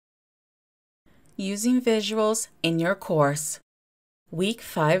Using visuals in your course. Week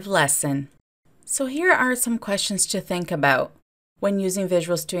 5 lesson. So here are some questions to think about when using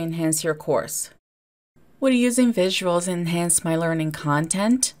visuals to enhance your course. Would using visuals enhance my learning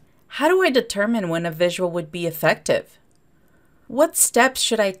content? How do I determine when a visual would be effective? What steps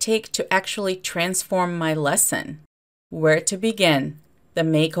should I take to actually transform my lesson? Where to begin? The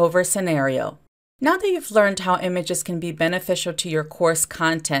makeover scenario. Now that you've learned how images can be beneficial to your course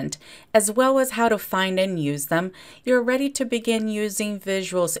content, as well as how to find and use them, you're ready to begin using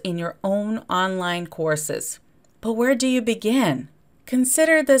visuals in your own online courses. But where do you begin?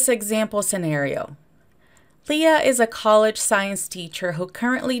 Consider this example scenario. Leah is a college science teacher who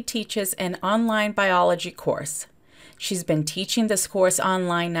currently teaches an online biology course. She's been teaching this course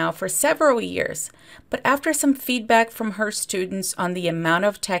online now for several years, but after some feedback from her students on the amount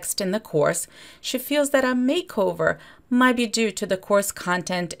of text in the course, she feels that a makeover might be due to the course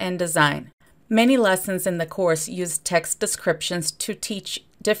content and design. Many lessons in the course use text descriptions to teach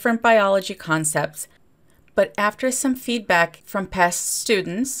different biology concepts, but after some feedback from past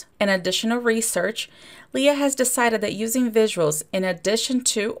students and additional research, Leah has decided that using visuals in addition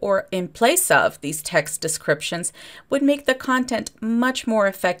to or in place of these text descriptions would make the content much more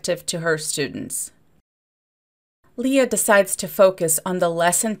effective to her students. Leah decides to focus on the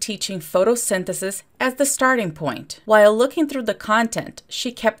lesson teaching photosynthesis as the starting point. While looking through the content,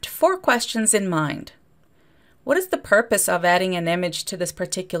 she kept 4 questions in mind. What is the purpose of adding an image to this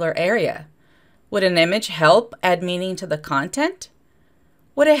particular area? Would an image help add meaning to the content?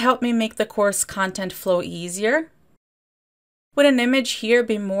 Would it help me make the course content flow easier? Would an image here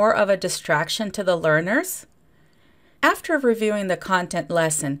be more of a distraction to the learners? After reviewing the content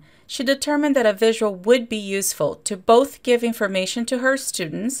lesson, she determined that a visual would be useful to both give information to her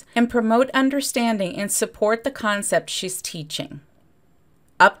students and promote understanding and support the concept she's teaching.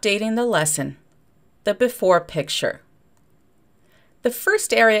 Updating the lesson. The before picture. The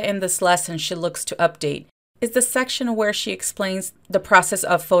first area in this lesson she looks to update is the section where she explains the process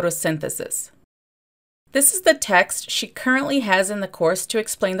of photosynthesis. This is the text she currently has in the course to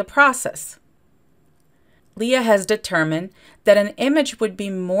explain the process. Leah has determined that an image would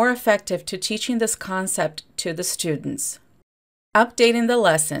be more effective to teaching this concept to the students. Updating the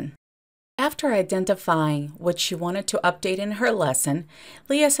lesson. After identifying what she wanted to update in her lesson,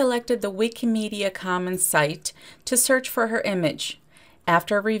 Leah selected the Wikimedia Commons site to search for her image.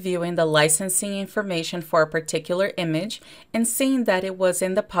 After reviewing the licensing information for a particular image and seeing that it was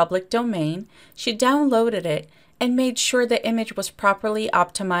in the public domain, she downloaded it and made sure the image was properly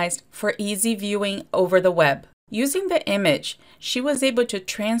optimized for easy viewing over the web. Using the image, she was able to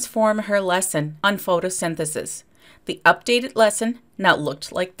transform her lesson on photosynthesis. The updated lesson now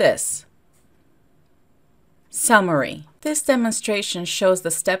looked like this. Summary. This demonstration shows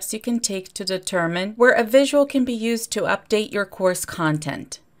the steps you can take to determine where a visual can be used to update your course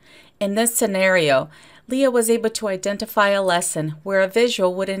content. In this scenario, Leah was able to identify a lesson where a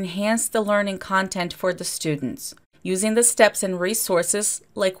visual would enhance the learning content for the students. Using the steps and resources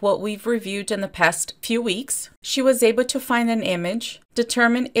like what we've reviewed in the past few weeks, she was able to find an image,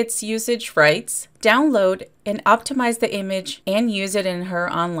 determine its usage rights, download and optimize the image, and use it in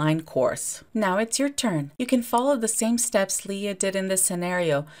her online course. Now it's your turn. You can follow the same steps Leah did in this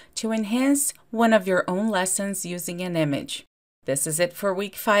scenario to enhance one of your own lessons using an image. This is it for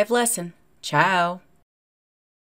week 5 lesson. Ciao!